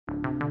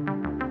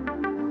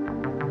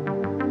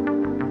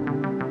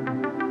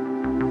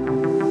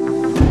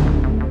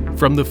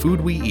From the food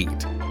we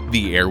eat,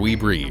 the air we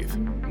breathe,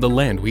 the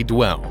land we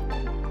dwell,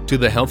 to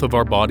the health of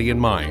our body and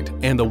mind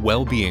and the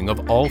well-being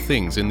of all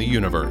things in the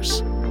universe.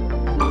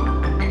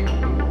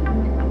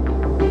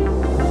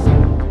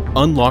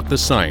 Unlock the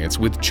science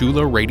with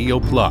Chula Radio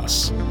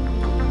Plus.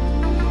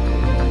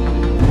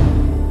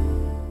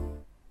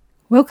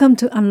 Welcome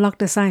to Unlock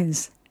the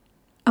Science.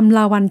 I'm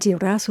Lawan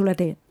Jira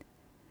Suladet.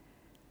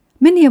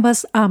 Many of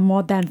us are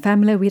more than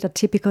familiar with a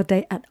typical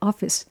day at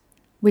office,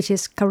 which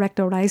is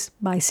characterized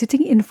by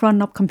sitting in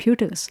front of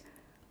computers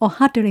or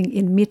huddling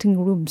in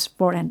meeting rooms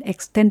for an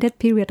extended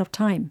period of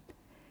time.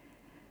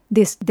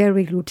 This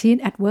daily routine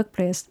at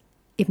workplace,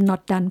 if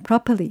not done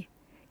properly,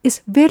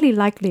 is very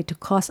likely to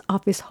cause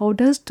office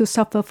holders to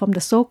suffer from the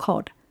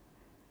so-called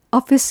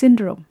office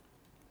syndrome.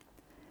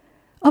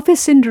 Office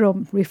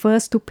syndrome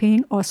refers to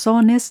pain or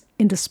soreness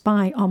in the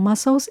spine or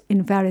muscles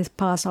in various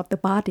parts of the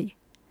body.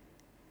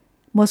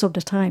 Most of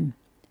the time,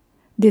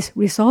 this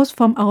results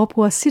from our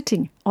poor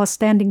sitting or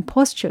standing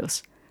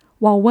postures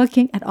while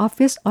working at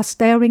office or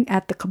staring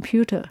at the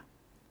computer.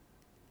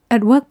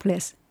 At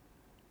workplace,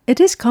 it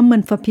is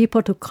common for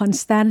people to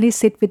constantly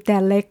sit with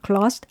their legs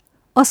crossed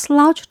or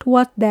slouch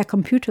toward their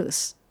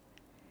computers.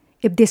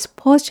 If this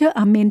posture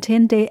are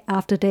maintained day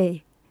after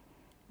day,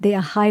 they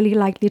are highly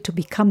likely to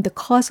become the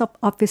cause of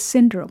office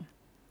syndrome.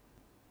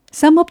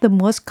 Some of the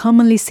most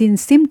commonly seen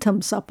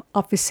symptoms of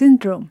office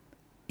syndrome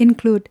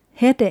include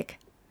headache,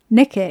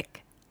 neckache,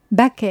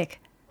 backache,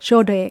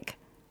 shoulder ache,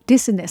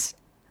 dizziness,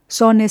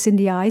 soreness in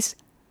the eyes,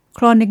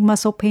 chronic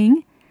muscle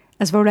pain,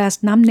 as well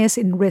as numbness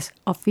in wrists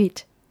or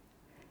feet.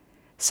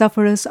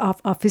 Sufferers of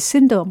office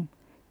syndrome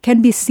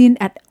can be seen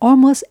at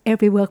almost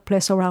every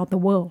workplace around the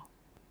world.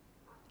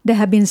 There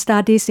have been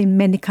studies in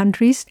many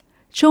countries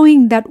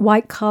showing that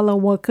white-collar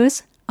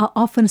workers are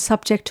often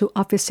subject to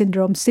office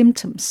syndrome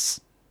symptoms.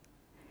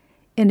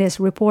 In its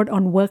report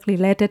on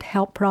work-related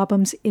health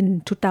problems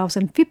in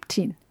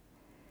 2015,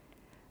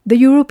 the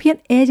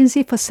European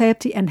Agency for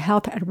Safety and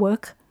Health at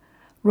Work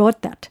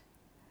wrote that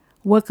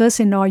workers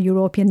in all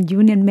European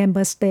Union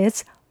member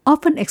states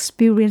often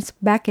experience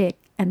backache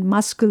and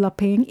muscular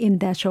pain in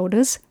their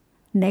shoulders,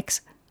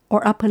 necks,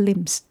 or upper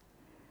limbs.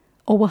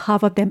 Over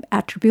half of them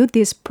attribute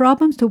these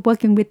problems to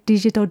working with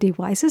digital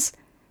devices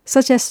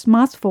such as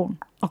smartphones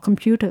or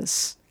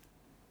computers.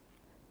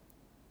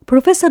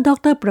 Professor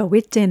Dr.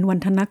 Prawit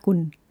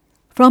Janwantanakul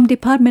from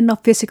Department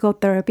of Physical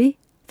Therapy,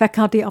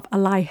 Faculty of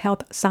Allied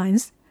Health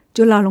Science,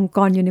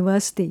 Chulalongkorn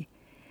University,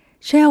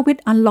 shared with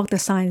Unlock the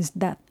Science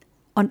that,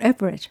 on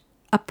average,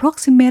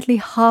 approximately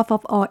half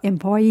of all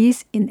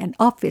employees in an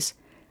office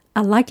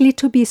are likely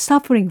to be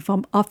suffering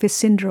from office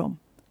syndrome.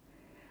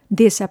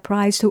 This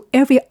applies to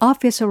every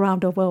office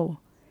around the world.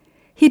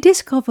 He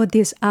discovered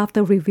this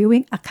after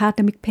reviewing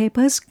academic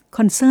papers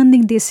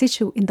concerning this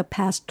issue in the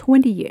past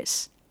 20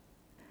 years.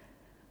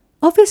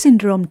 Office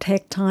syndrome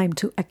takes time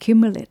to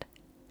accumulate,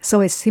 so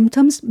its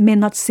symptoms may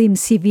not seem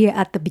severe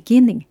at the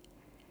beginning.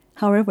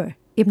 However,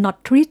 if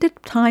not treated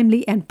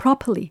timely and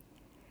properly,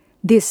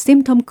 this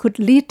symptom could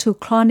lead to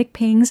chronic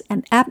pains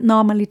and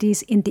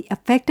abnormalities in the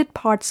affected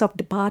parts of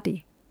the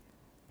body.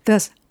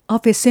 Thus,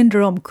 office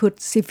syndrome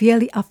could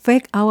severely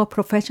affect our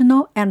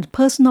professional and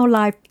personal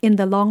life in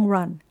the long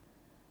run.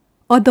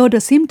 Although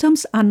the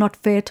symptoms are not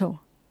fatal,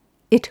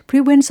 it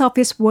prevents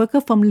office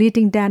workers from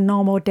leading their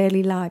normal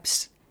daily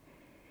lives.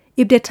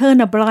 If they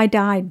turn a blind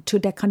eye to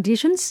their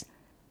conditions,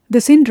 the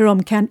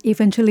syndrome can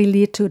eventually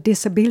lead to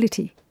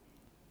disability.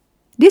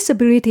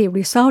 Disability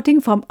resulting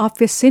from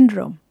office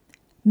syndrome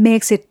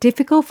makes it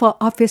difficult for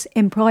office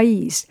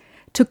employees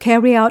to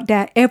carry out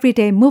their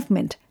everyday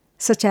movement,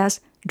 such as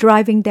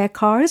driving their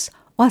cars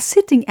or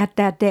sitting at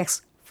their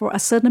desks for a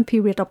certain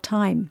period of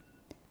time.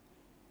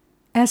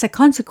 As a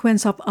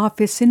consequence of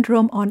office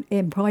syndrome on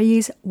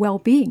employees'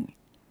 well-being,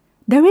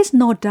 there is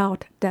no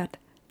doubt that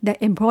their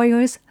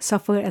employers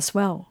suffer as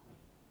well.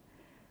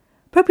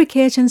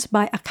 Publications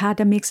by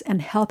academics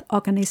and health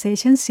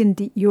organizations in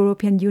the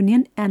European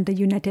Union and the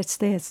United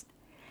States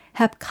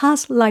have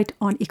cast light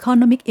on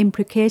economic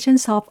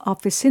implications of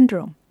office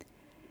syndrome.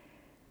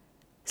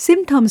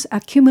 Symptoms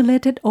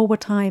accumulated over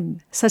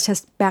time, such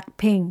as back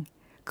pain,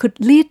 could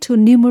lead to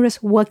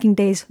numerous working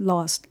days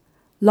lost,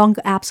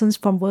 longer absence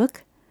from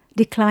work,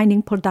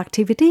 declining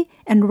productivity,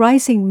 and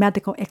rising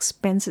medical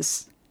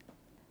expenses.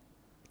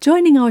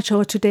 Joining our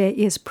show today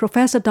is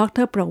Professor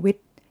Dr. Prawit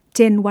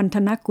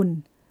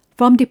Janwantanakul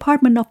from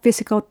Department of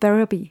Physical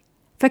Therapy,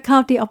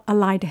 Faculty of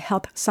Allied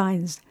Health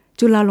Science,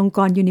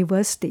 Chulalongkorn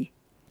University.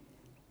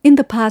 In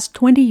the past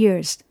 20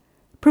 years,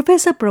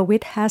 Professor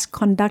Prawit has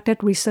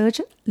conducted research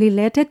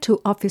related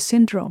to office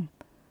syndrome.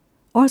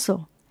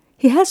 Also,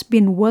 he has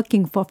been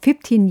working for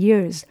 15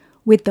 years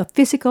with the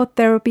Physical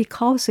Therapy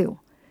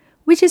Council,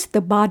 which is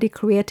the body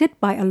created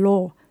by a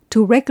law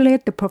to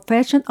regulate the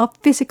profession of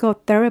physical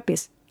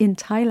therapists in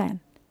Thailand.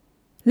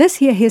 Let's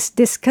hear his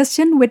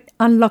discussion with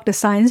Unlock the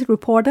Science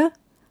reporter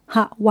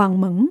Ha Wang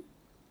Meng.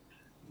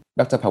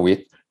 Dr.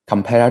 Prawit,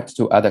 compared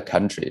to other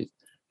countries,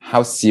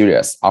 how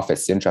serious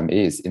office syndrome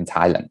is in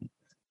Thailand?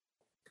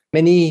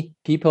 Many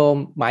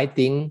people might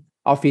think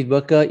office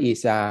worker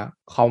is a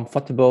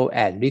comfortable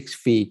and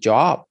risk-free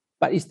job,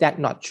 but is that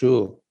not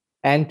true?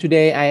 And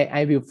today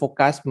I will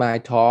focus my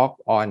talk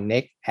on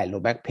neck and low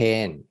back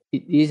pain.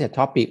 It is a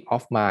topic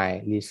of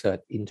my research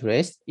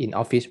interest in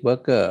office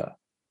worker.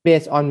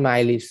 Based on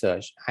my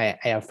research, I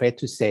am afraid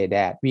to say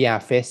that we are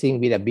facing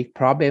with a big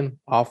problem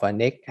of a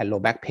neck and low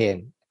back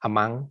pain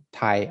among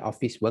Thai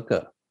office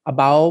worker.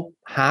 About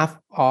half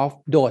of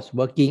those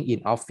working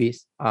in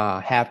office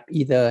have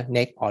either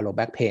neck or low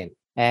back pain.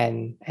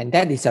 And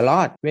that is a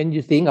lot. When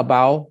you think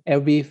about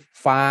every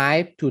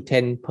 5 to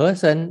 10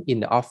 person in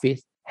the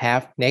office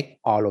have neck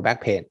or low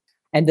back pain.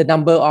 And the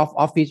number of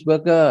office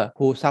workers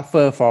who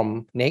suffer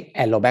from neck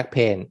and low back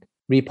pain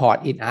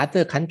report in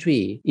other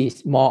countries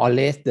is more or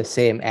less the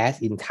same as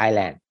in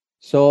Thailand.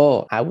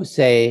 So I would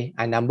say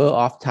a number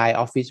of Thai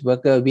office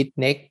workers with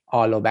neck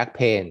or low back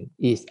pain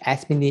is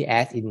as many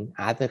as in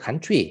other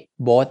countries,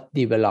 both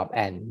developed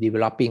and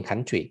developing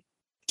countries.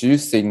 Do you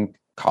think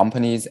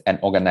companies and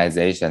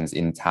organizations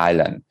in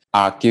Thailand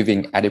are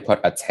giving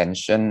adequate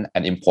attention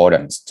and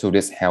importance to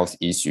this health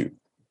issue?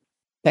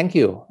 Thank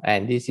you.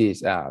 And this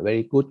is a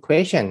very good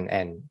question.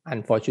 And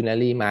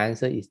unfortunately, my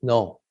answer is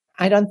no.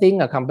 I don't think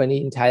a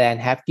company in Thailand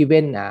have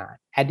given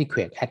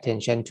adequate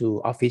attention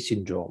to office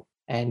syndrome.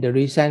 And the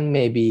reason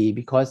may be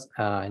because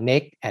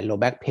neck and low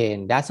back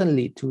pain doesn't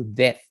lead to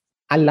death,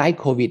 unlike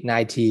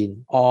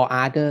COVID-19 or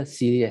other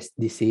serious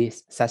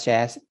disease such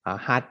as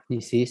heart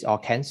disease or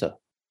cancer.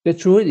 The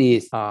truth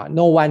is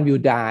no one will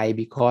die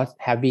because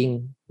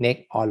having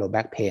neck or low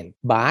back pain,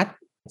 but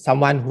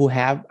someone who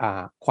have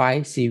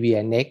quite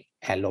severe neck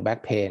and low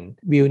back pain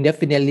will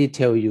definitely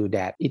tell you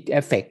that it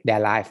affects their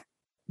life.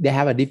 They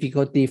have a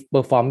difficulty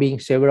performing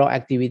several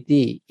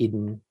activities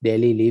in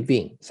daily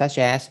living, such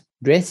as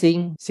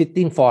dressing,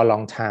 sitting for a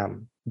long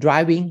time,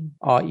 driving,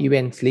 or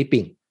even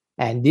sleeping.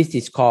 And this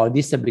is called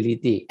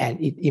disability, and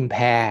it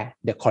impairs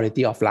the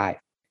quality of life.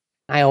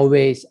 I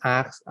always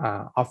ask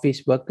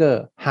office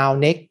workers how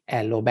neck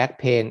and low back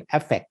pain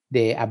affect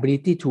their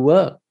ability to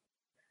work.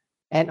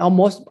 And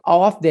almost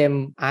all of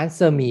them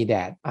answer me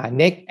that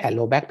neck and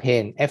low back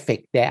pain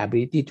affect their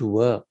ability to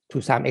work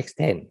to some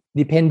extent,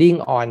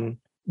 depending on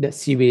the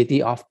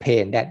severity of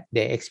pain that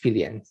they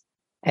experience.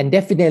 And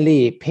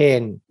definitely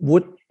pain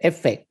would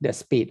affect the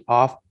speed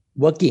of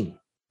working.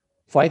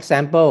 For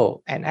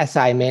example, an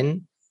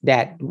assignment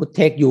that would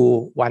take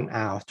you 1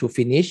 hour to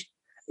finish,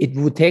 it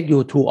would take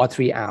you 2 or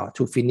 3 hours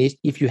to finish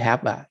if you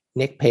have a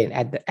neck pain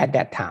at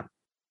that time.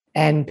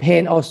 And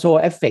pain also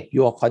affect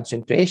your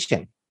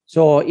concentration.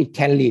 So it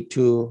can lead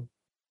to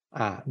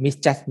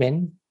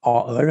misjudgment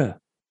or error.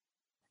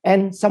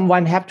 And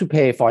someone have to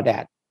pay for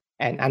that.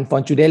 And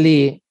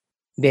unfortunately,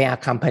 there are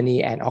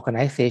company and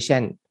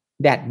organization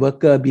that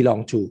worker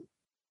belong to.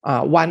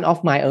 One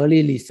of my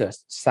early research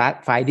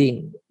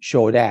findings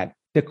show that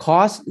the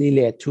cost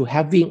related to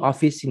having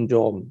office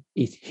syndrome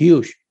is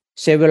huge,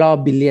 several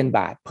billion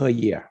baht per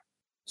year.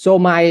 So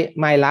my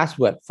last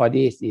word for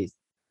this is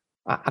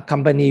a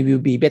company will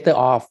be better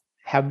off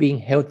having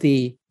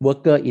healthy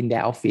worker in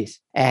their office.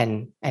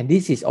 And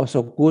this is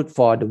also good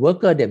for the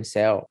worker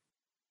themselves.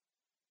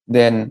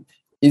 Then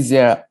is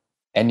there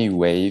any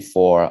way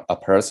for a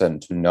person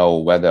to know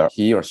whether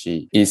he or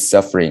she is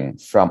suffering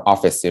from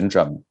office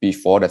syndrome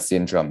before the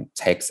syndrome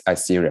takes a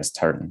serious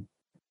turn?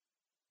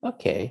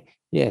 Okay,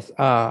 yes,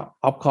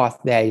 of course,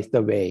 there is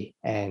the way.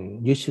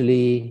 And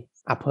usually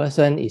a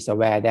person is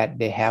aware that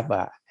they have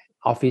a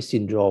office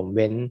syndrome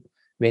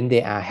when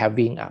they are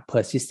having a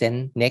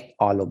persistent neck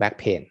or low back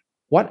pain.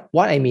 What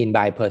I mean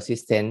by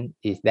persistent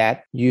is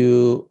that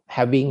you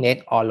having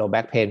neck or low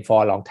back pain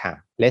for a long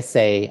time, let's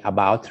say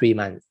about 3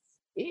 months.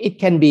 It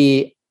can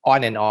be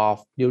on and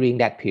off during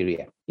that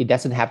period. It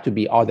doesn't have to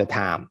be all the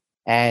time.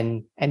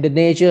 And the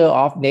nature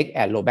of neck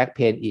and low back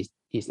pain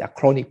is a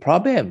chronic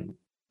problem.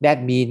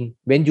 That means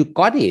when you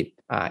got it,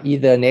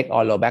 either neck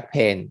or low back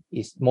pain,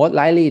 is more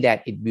likely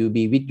that it will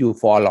be with you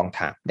for a long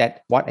time.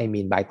 That's what I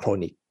mean by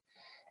chronic.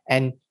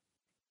 And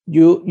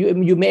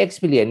you may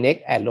experience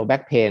neck and low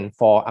back pain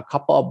for a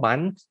couple of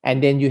months,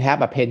 and then you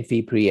have a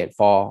pain-free period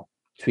for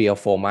 3 or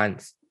 4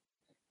 months.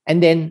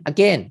 And then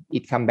again,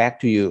 it come back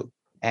to you.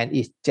 And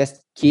it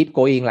just keep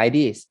going like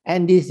this.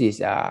 And this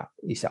is an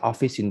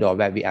office syndrome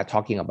that we are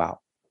talking about.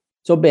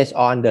 So based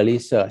on the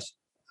research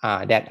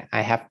that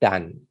I have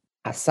done,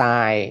 a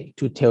sign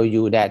to tell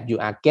you that you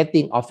are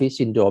getting office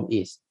syndrome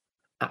is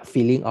a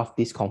feeling of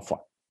discomfort.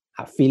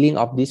 A feeling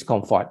of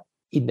discomfort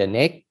in the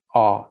neck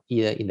or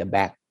either in the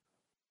back.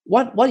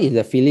 What is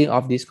the feeling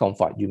of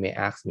discomfort, you may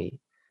ask me?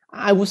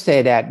 I would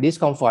say that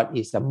discomfort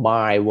is a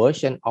mild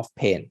version of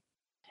pain.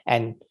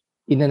 And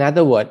in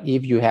another word,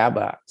 if you have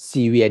a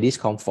severe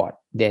discomfort,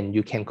 then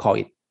you can call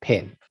it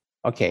pain.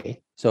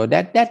 Okay, so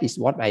that is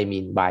what I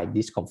mean by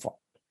discomfort.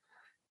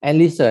 And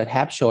research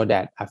have shown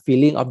that a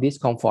feeling of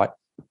discomfort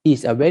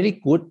is a very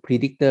good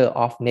predictor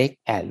of neck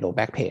and low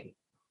back pain.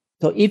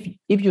 So if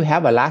you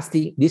have a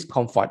lasting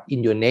discomfort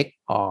in your neck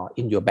or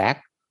in your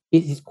back,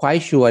 it is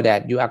quite sure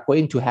that you are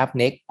going to have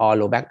neck or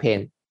low back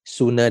pain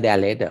sooner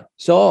than later.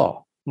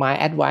 So my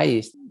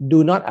advice is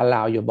do not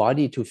allow your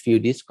body to feel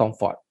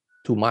discomfort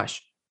too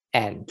much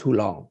and too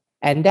long.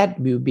 And that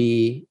will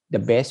be the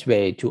best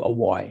way to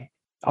avoid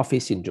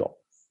office syndrome.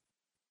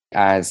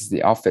 As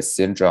the office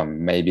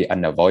syndrome may be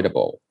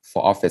unavoidable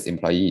for office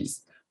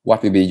employees,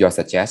 what will be your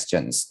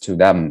suggestions to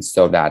them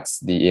so that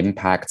the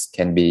impact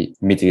can be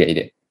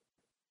mitigated?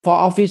 For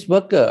office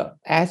worker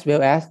as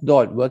well as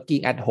those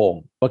working at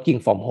home, working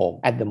from home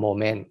at the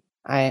moment,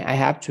 I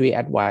have 3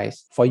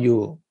 advice for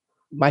you.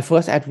 My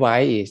first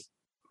advice is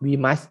we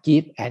must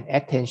give an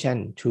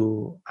attention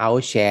to our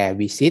chair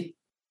we sit,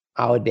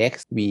 our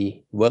desk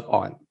we work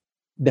on.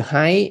 The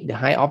height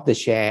of the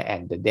chair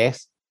and the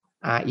desk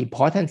are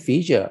important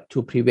features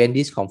to prevent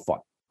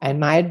discomfort. And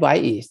my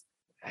advice is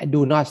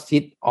do not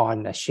sit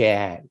on a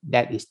chair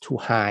that is too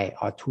high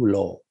or too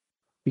low,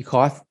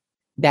 because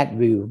that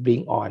will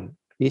bring on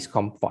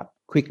discomfort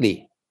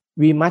quickly.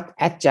 We must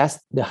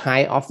adjust the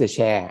height of the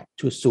chair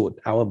to suit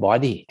our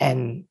body.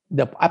 And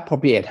the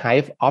appropriate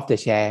height of the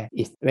chair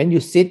is when you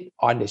sit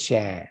on the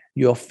chair,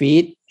 your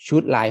feet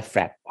should lie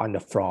flat on the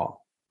floor,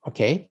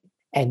 okay?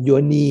 And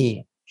your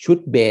knee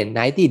should bend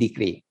 90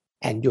 degrees,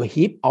 and your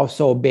hip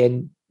also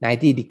bend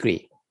 90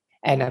 degrees.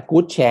 And a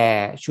good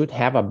chair should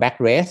have a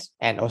backrest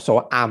and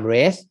also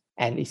armrest,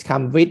 and it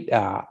comes with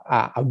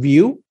a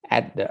view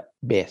at the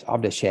base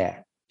of the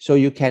chair, so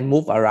you can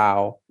move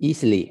around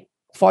easily.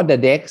 For the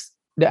desk,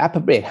 the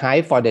appropriate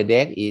height for the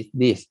desk is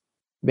this.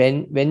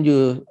 When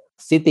you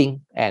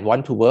sitting and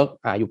want to work,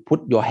 you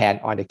put your hand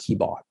on the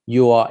keyboard.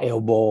 Your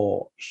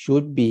elbow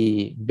should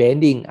be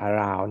bending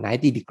around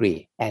 90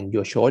 degrees, and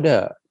your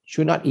shoulder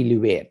should not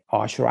elevate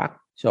or shrug.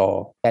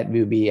 So that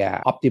will be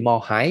an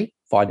optimal height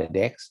for the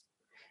desk.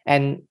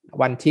 And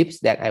one tips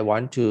that I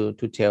want to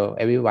tell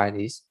everyone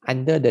is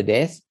under the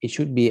desk, it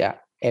should be an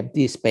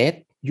empty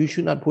space. You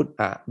should not put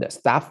the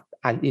stuff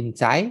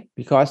inside,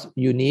 because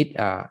you need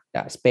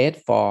the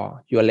space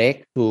for your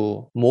leg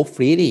to move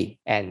freely,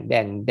 and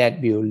then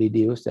that will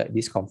reduce the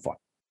discomfort.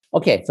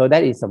 Okay, so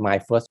that is my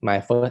first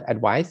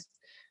advice.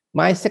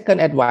 My second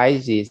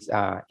advice is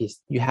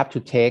you have to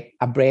take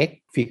a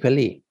break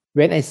frequently.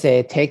 When I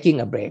say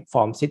taking a break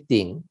from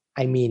sitting,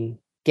 I mean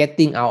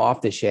getting out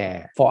of the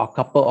chair for a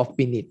couple of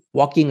minutes,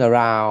 walking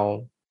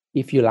around.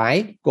 If you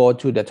like, go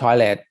to the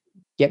toilet,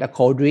 get a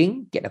cold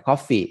drink, get a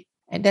coffee,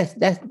 and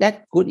that's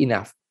good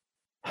enough.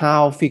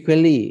 How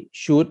frequently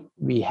should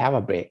we have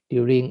a break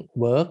during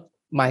work?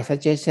 My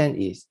suggestion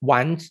is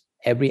once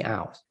every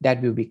hour.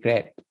 That will be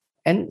great.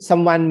 And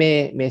someone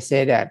may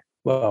say that,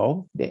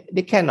 well,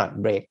 they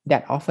cannot break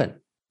that often.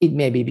 It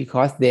may be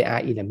because they are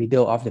in the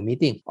middle of the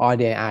meeting or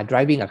they are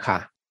driving a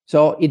car.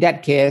 So in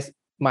that case,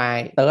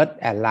 my third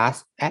and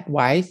last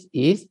advice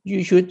is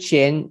you should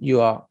change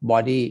your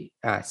body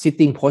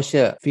sitting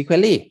posture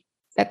frequently.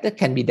 That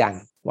can be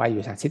done while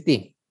you are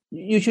sitting.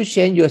 You should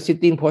change your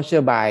sitting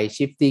posture by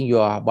shifting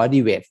your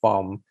body weight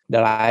from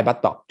the right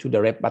buttock to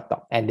the left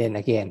buttock, and then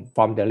again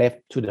from the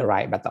left to the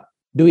right buttock.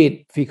 Do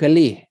it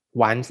frequently,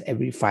 once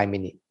every 5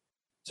 minutes.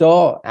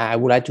 So I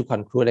would like to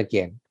conclude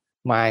again.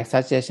 My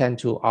suggestion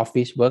to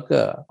office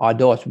workers or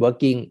those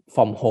working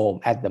from home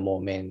at the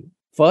moment.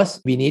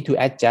 First, we need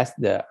to adjust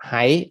the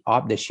height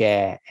of the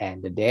chair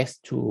and the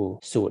desk to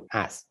suit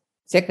us.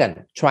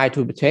 Second, try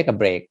to take a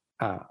break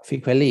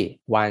frequently,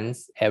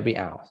 once every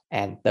hour.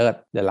 And third,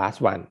 the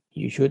last one,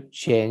 you should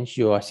change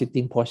your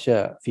sitting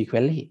posture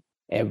frequently,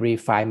 every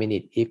 5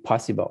 minutes if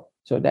possible.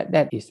 So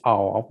that is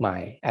all of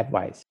my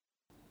advice.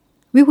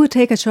 We will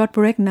take a short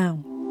break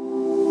now.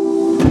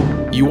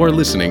 You are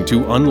listening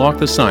to Unlock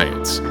the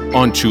Science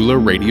on Chula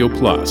Radio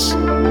Plus.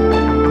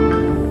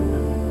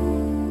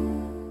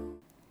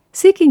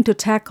 Seeking to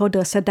tackle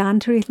the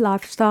sedentary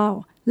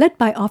lifestyle led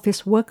by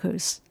office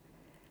workers,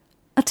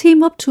 a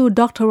team of 2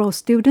 doctoral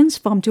students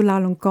from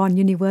Chulalongkorn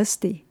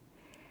University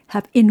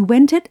have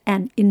invented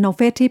an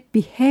innovative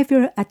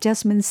behavior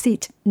adjustment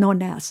seat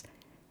known as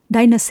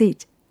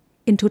DynaSeat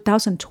in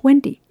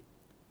 2020.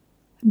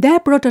 Their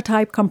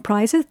prototype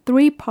comprises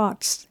 3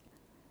 parts.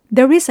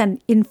 There is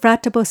an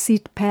inflatable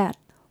seat pad,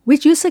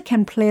 which user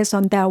can place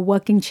on their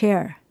working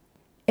chair.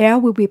 Air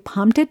will be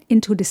pumped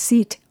into the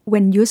seat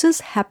when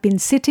users have been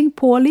sitting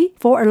poorly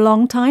for a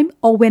long time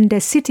or when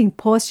their sitting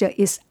posture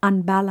is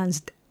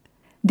unbalanced.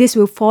 This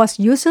will force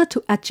users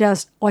to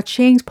adjust or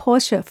change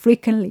posture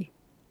frequently.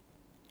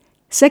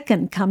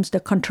 Second comes the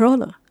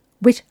controller,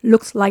 which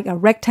looks like a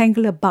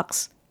rectangular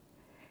box.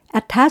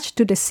 Attached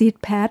to the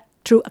seat pad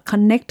through a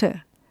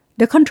connector,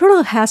 the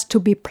controller has to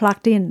be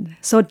plugged in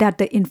so that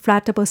the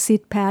inflatable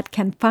seat pad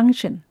can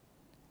function.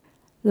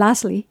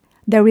 Lastly,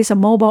 there is a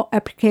mobile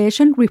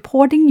application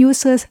reporting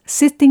users'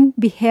 sitting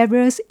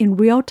behaviors in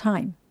real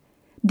time.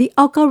 The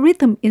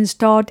algorithm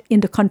installed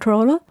in the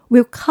controller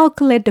will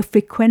calculate the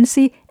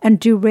frequency and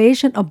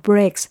duration of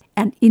breaks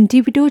an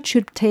individual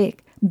should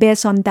take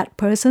based on that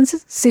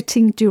person's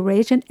sitting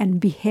duration and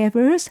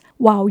behaviors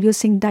while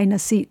using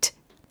DynaSeat.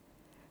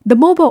 The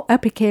mobile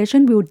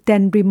application will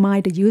then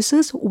remind the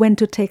users when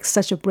to take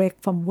such a break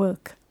from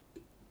work.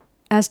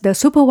 As the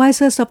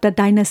supervisors of the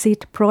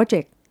DynaSeat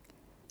project,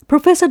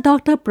 Professor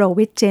Dr.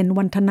 Prawit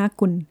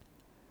Janwantanakul,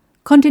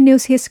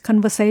 continues his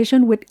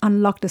conversation with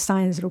Unlock the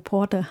Science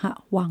reporter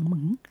Ha Wang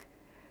Meng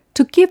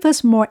to give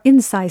us more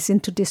insights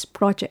into this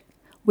project,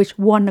 which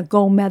won a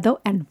gold medal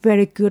and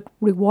very good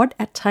reward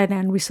at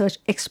Thailand Research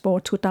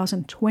Expo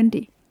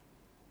 2020.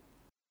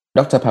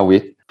 Dr.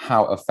 Prawit,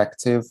 how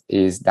effective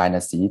is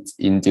DynaSeat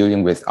in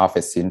dealing with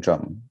office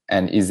syndrome?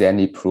 And is there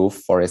any proof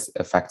for its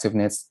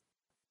effectiveness?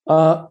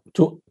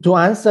 To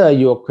answer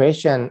your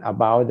question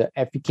about the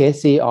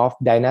efficacy of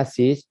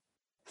DynaSeat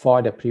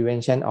for the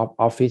prevention of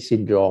office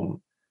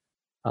syndrome,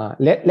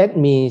 let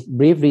me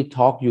briefly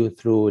talk you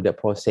through the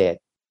process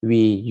we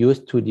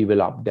used to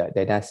develop the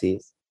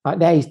DynaSeat.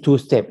 There is 2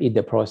 steps in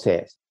the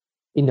process.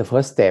 In the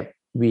first step,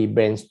 we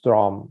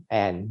brainstorm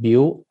and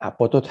build a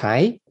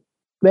prototype.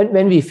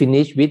 When we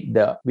finish with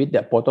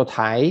the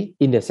prototype,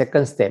 in the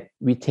second step,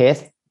 we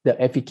test the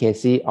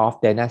efficacy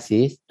of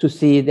DynaSeat to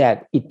see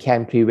that it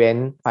can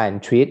prevent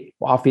and treat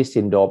office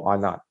syndrome or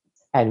not.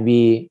 And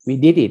we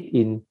did it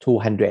in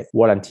 200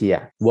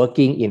 volunteers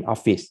working in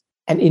office.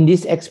 And in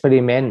this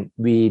experiment,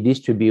 we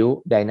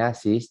distribute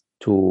DynaSeat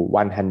to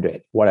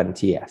 100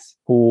 volunteers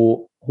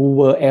who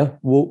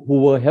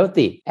were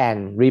healthy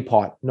and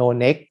report no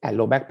neck and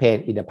low back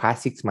pain in the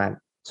past 6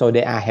 months. So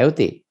they are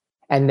healthy.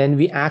 And then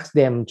we asked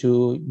them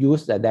to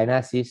use the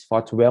DynaSeat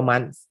for 12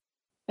 months.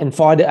 And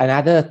for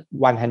another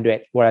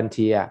 100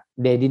 volunteers,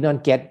 they did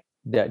not get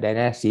the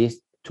DynaSeat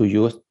to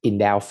use in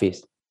their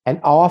office. And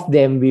all of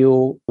them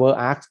were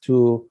asked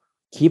to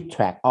keep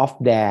track of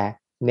their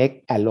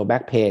neck and low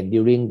back pain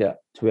during the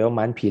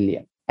 12-month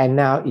period. And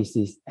now it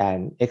is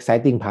an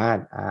exciting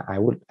part. I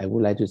would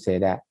like to say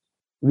that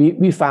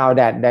we found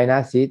that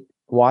DynaSeat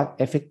was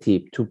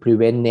effective to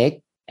prevent neck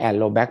and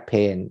low back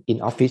pain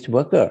in office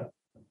workers.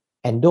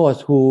 And those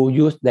who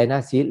use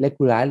DynaSeat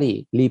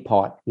regularly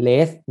report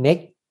less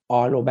neck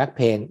or low back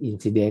pain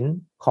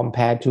incident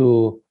compared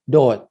to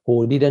those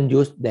who didn't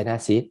use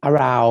DynaSeat,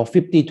 around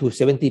 50 to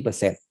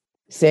 70%.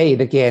 Say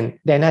it again,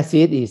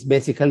 DynaSeat is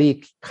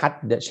basically cut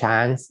the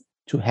chance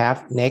to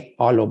have neck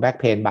or low back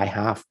pain by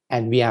half.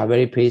 And we are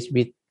very pleased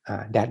with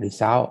that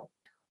result.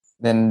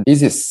 Then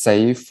is it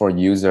safe for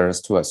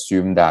users to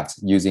assume that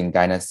using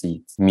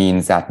DynaSeat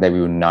means that they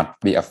will not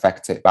be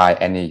affected by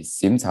any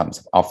symptoms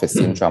of office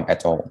syndrome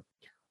at all?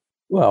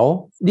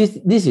 Well, this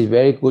is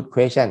very good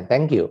question.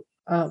 Thank you.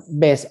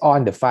 Based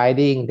on the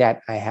finding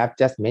that I have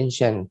just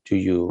mentioned to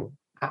you,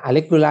 a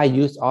regular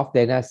use of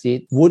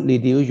DynaSeat would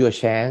reduce your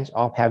chance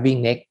of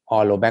having neck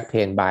or low back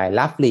pain by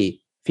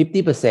roughly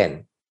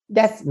 50%.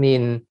 That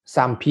means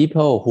some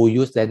people who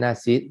use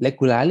DynaSeat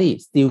regularly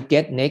still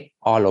get neck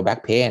or low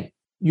back pain.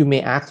 You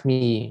may ask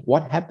me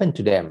what happened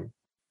to them.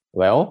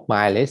 Well,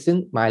 my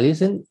reason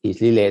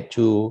is related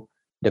to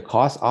the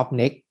cause of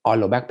neck or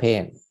low back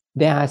pain.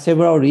 There are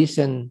several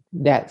reasons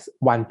that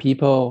one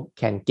people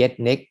can get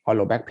neck or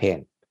low back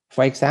pain.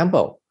 For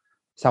example,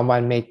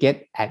 someone may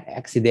get an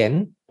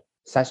accident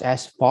such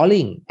as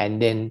falling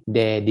and then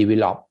they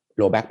develop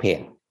low back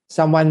pain.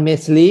 Someone may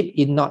sleep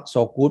in not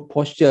so good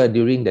posture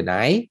during the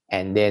night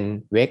and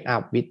then wake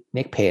up with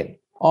neck pain.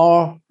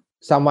 Or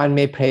someone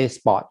may play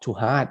sport too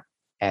hard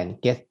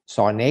and get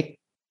sore neck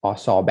or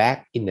sore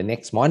back in the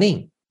next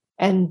morning.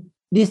 And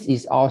this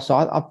is all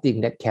sorts of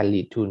things that can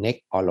lead to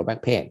neck or low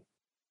back pain.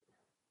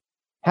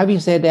 Having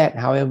said that,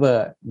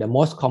 however, the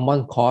most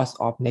common cause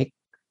of neck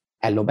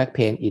and low back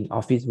pain in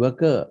office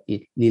workers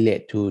is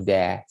related to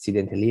their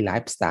sedentary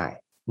lifestyle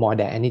more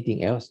than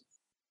anything else.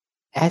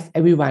 As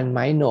everyone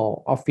might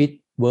know, office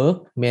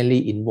work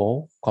mainly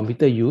involves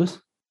computer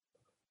use,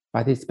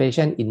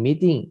 participation in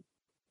meetings,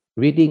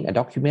 reading a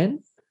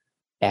document,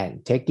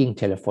 and taking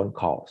telephone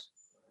calls.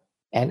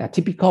 And a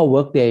typical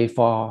workday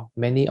for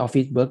many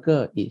office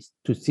workers is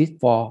to sit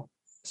for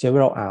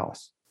several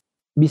hours.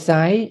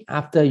 Besides,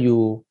 after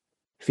you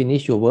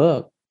finish your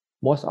work,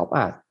 most of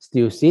us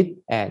still sit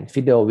and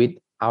fiddle with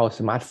our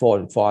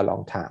smartphone for a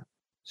long time.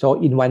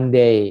 So in one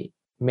day,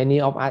 many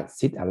of us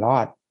sit a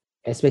lot,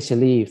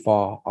 especially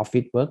for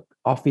office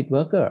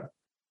worker.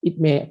 It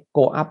may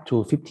go up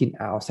to 15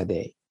 hours a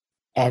day.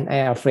 And I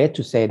am afraid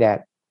to say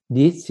that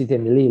this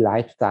sedentary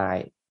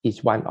lifestyle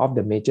is one of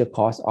the major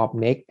causes of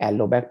neck and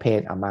low back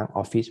pain among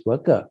office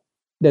workers.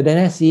 The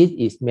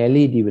DynaSeat is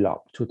mainly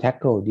developed to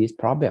tackle this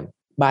problem.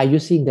 By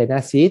using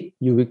DynaSeat,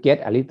 you will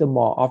get a little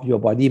more of your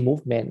body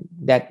movement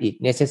that is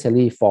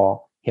necessary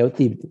for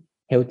healthy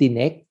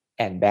neck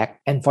and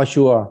back. And for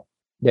sure,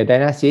 the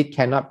DynaSeat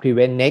cannot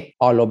prevent neck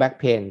or low back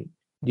pain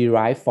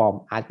derived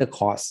from other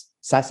causes,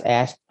 such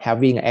as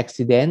having an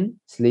accident,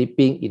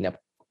 sleeping in a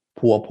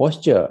poor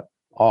posture,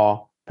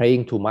 or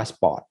playing too much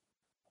sport.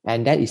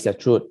 And that is the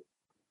truth.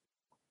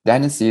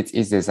 DynaSeat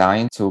is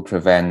designed to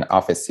prevent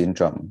office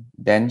syndrome.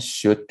 Then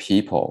should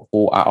people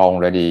who are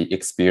already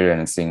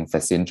experiencing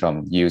the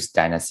syndrome use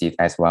DynaSeat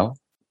as well?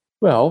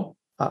 Well,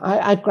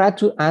 I'm glad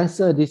to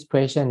answer this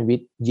question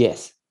with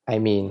yes. I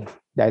mean,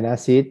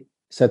 DynaSeat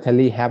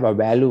certainly have a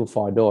value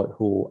for those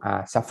who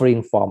are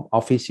suffering from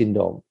office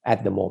syndrome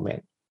at the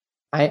moment.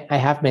 I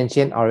have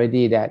mentioned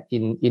already that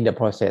in the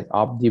process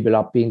of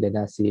developing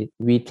DynaSeat,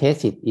 we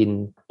tested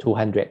in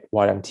 200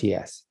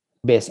 volunteers.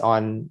 based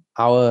on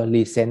our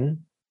recent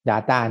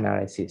data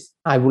analysis,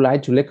 I would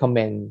like to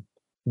recommend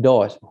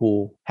those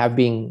who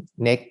having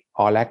neck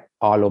or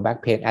low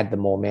back pain at the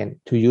moment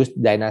to use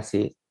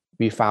DynaSeat.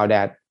 We found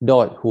that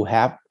those who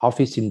have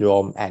office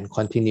syndrome and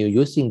continue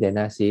using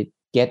DynaSeat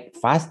get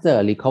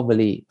faster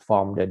recovery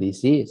from the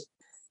disease.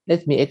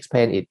 Let me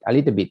explain it a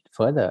little bit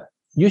further.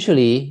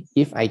 Usually,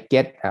 if I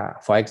get,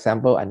 for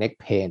example, a neck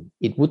pain,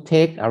 it would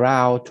take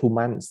around 2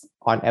 months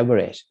on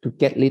average to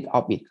get rid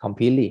of it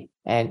completely.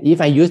 And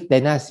if I use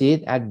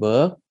DynaSeat at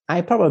work,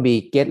 I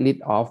probably get rid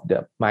of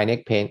my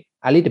neck pain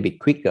a little bit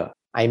quicker.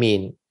 I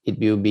mean, it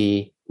will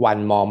be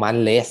 1 more month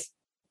less.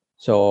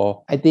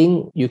 So I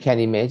think you can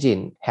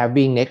imagine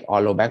having neck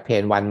or low back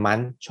pain 1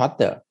 month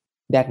shorter.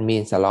 That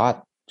means a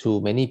lot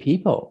to many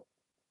people.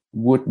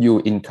 Would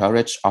you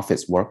encourage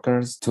office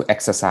workers to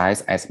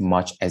exercise as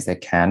much as they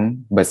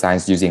can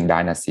besides using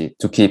DynaSeat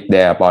to keep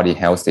their body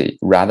healthy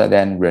rather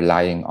than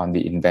relying on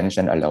the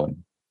invention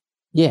alone?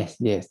 Yes.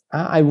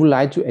 I would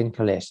like to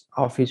encourage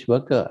office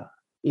workers,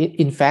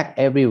 in fact,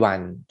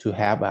 everyone to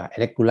have a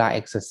regular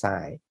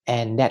exercise,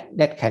 and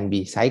that can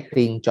be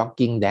cycling,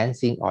 jogging,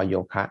 dancing, or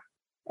yoga.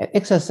 And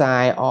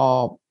exercise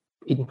or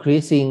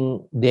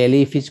increasing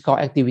daily physical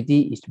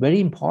activity is very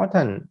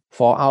important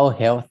for our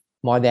health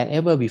more than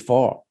ever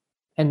before.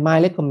 And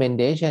my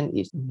recommendation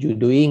is you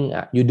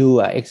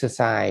do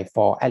exercise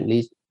for at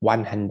least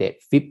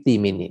 150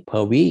 minutes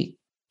per week.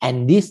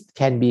 And this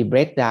can be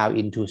break down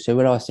into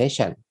several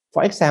sessions.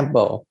 For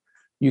example,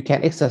 you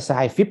can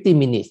exercise 50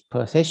 minutes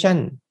per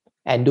session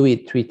and do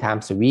it 3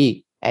 times a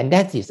week. And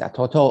that is a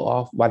total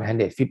of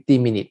 150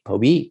 minutes per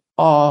week.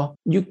 Or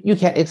you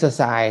can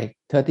exercise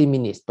 30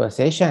 minutes per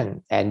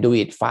session and do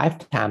it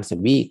 5 times a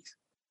week.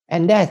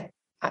 And that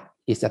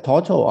is a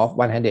total of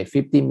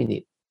 150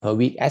 minutes per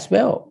week as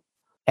well.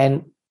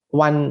 And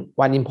one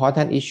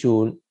important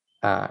issue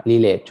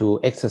related to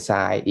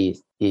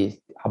exercise is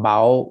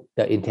about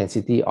the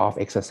intensity of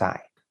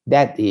exercise.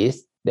 That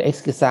is, the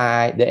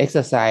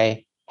exercise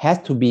has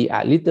to be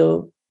a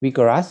little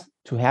vigorous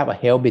to have a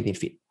health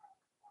benefit.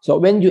 So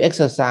when you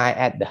exercise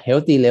at the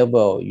healthy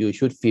level, you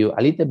should feel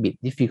a little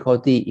bit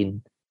difficulty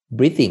in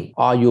breathing,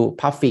 or you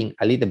puffing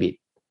a little bit.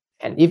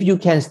 And if you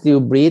can still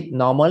breathe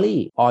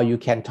normally, or you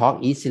can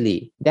talk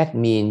easily, that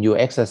means you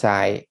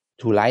exercise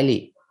too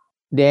lightly.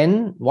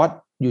 Then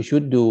what you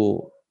should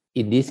do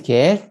in this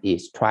case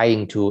is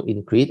trying to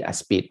increase the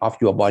speed of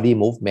your body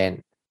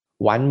movement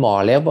 1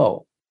 more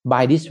level.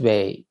 By this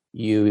way,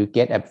 you will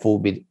get a full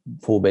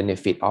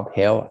benefit of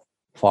health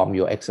from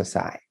your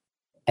exercise.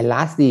 And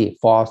lastly,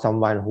 for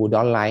someone who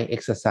don't like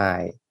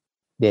exercise,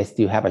 they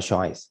still have a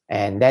choice,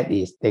 and that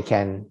is they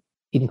can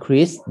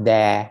increase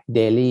their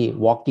daily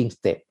walking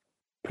step.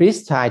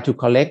 Please try to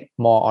collect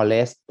more or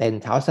less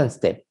 10,000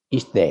 steps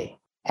each day.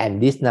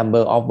 And this number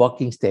of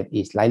walking steps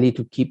is likely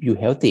to keep you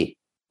healthy.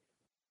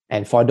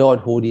 And for those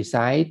who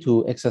decide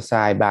to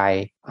exercise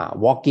by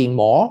walking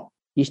more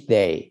each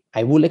day,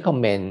 I would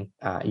recommend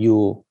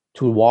you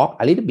to walk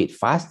a little bit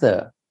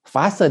faster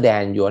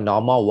than your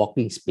normal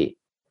walking speed,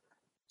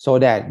 so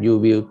that you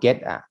will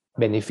get a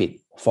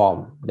benefit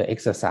from the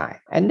exercise.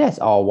 And that's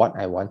all what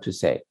I want to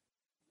say.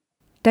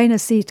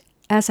 DynaSeat,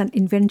 as an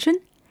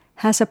invention,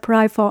 has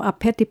applied for a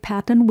petty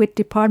patent with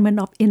Department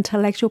of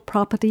Intellectual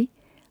Property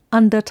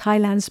under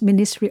Thailand's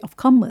Ministry of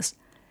Commerce,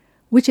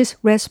 which is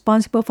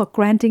responsible for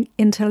granting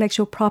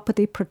intellectual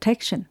property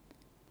protection.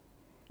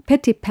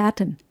 Petty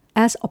patent,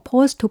 as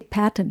opposed to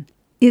patent,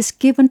 is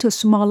given to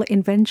smaller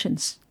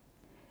inventions.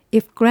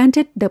 If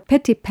granted the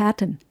petty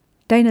patent,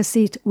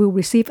 DynaSeat will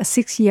receive a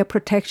 6-year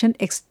protection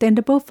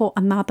extendable for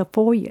another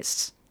 4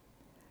 years.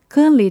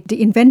 Currently,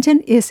 the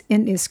invention is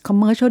in its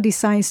commercial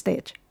design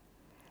stage.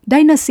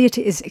 DynaSeat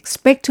is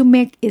expected to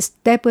make its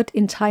debut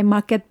in Thai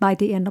market by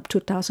the end of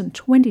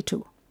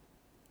 2022.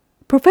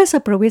 Professor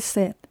Prawit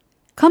said,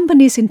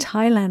 companies in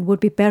Thailand would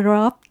be better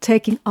off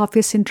taking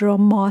office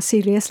syndrome more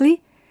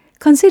seriously,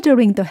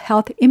 considering the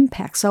health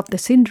impacts of the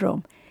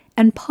syndrome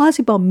and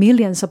possible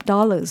millions of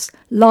dollars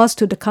lost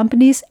to the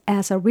companies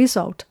as a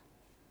result.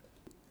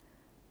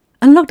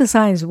 Unlock the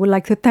Science would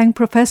like to thank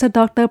Professor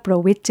Dr.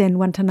 Prawit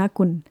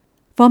Janwantanakul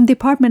from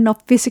Department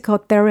of Physical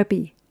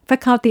Therapy,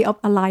 Faculty of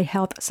Allied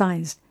Health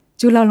Science,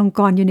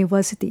 Chulalongkorn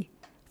University,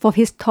 for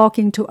his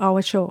talking to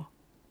our show.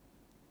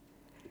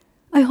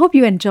 I hope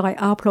you enjoy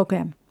our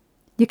program.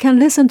 You can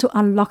listen to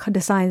Unlock the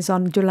Science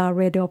on Jula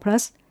Radio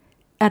Plus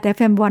at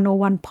FM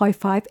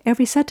 101.5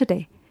 every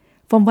Saturday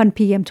from 1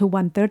 p.m. to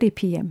 1:30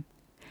 p.m.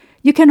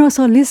 You can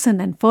also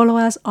listen and follow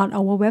us on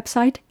our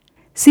website,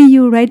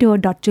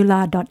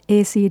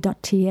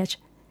 curadio.jula.ac.th,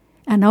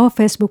 and our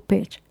Facebook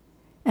page.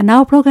 And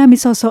our program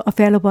is also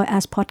available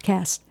as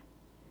podcast.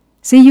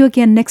 See you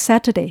again next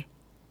Saturday.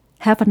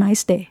 Have a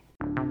nice day.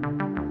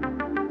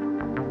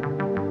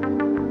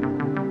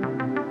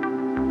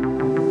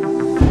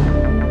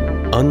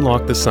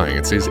 Unlock the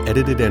Science is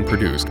edited and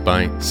produced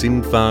by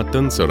Sinfa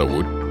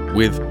Tunsarawut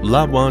with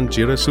Lawan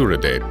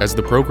Jirasuradet as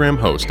the program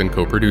host and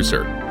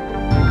co-producer.